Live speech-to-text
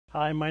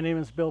Hi, my name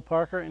is Bill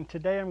Parker, and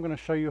today I'm going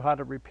to show you how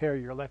to repair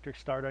your electric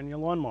start on your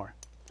lawnmower.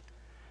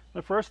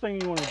 The first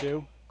thing you want to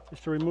do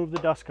is to remove the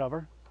dust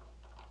cover,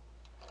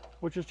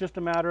 which is just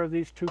a matter of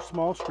these two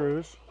small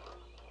screws.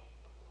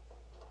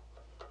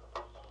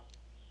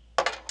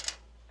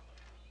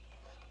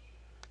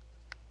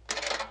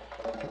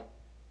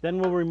 Then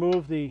we'll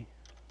remove the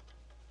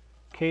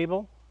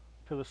cable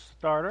to the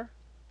starter.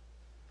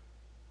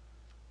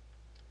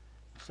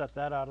 Set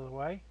that out of the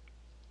way.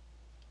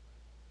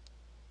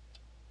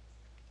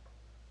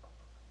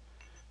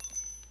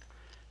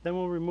 Then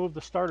we'll remove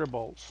the starter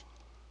bolts.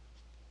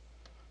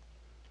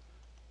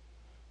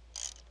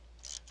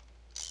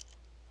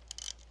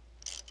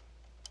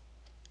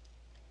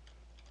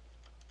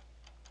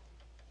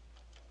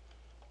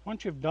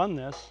 Once you've done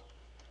this,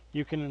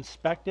 you can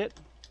inspect it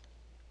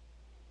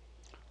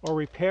or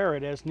repair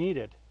it as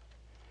needed.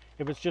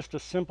 If it's just a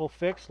simple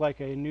fix like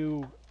a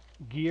new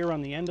gear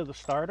on the end of the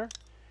starter,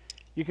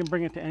 you can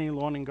bring it to any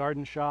lawn and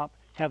garden shop,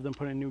 have them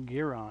put a new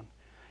gear on.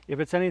 If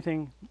it's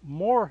anything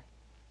more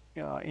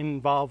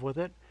involved with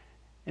it,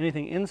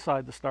 anything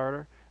inside the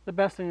starter, the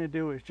best thing to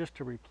do is just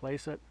to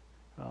replace it.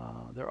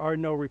 There are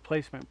no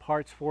replacement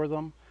parts for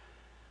them.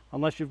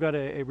 Unless you've got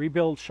a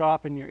rebuild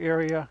shop in your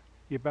area,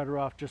 you're better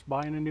off just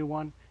buying a new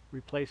one,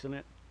 replacing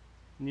it,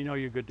 and you know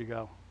you're good to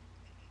go.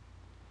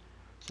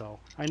 So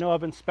I know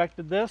I've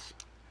inspected this.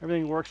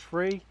 Everything works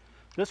free.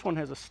 This one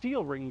has a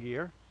steel ring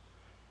gear.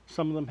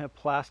 Some of them have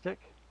plastic.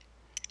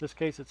 In this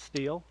case it's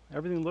steel.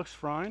 Everything looks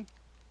fine.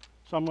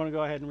 So I'm going to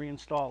go ahead and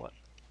reinstall it.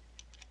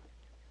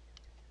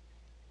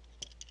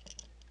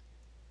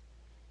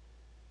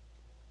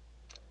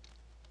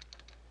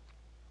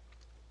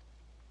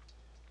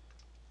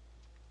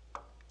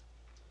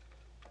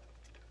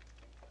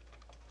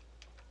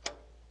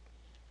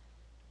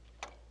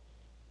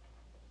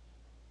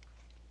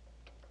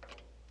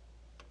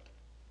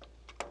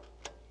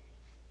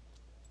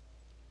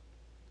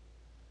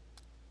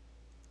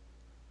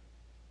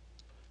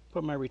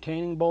 Put my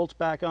retaining bolts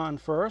back on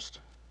first.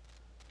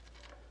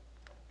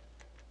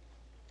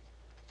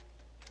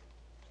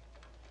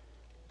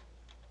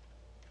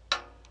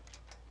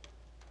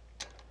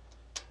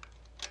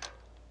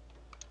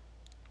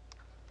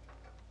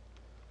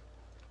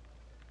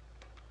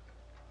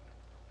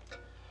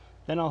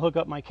 Then I'll hook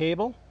up my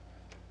cable.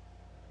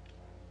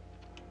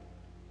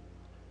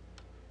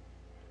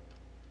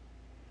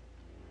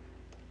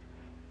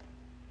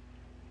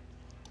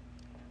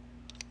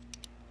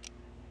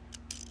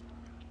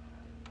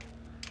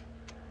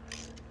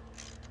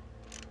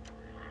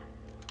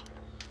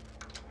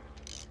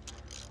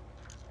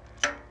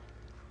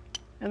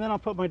 And then I'll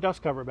put my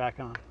dust cover back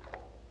on.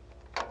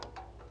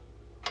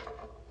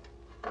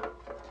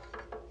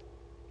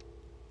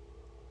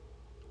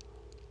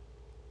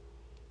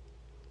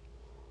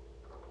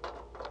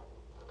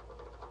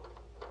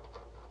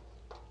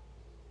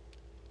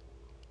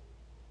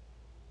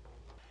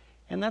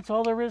 And that's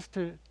all there is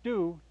to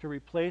do to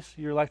replace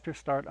your electric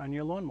start on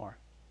your lawnmower.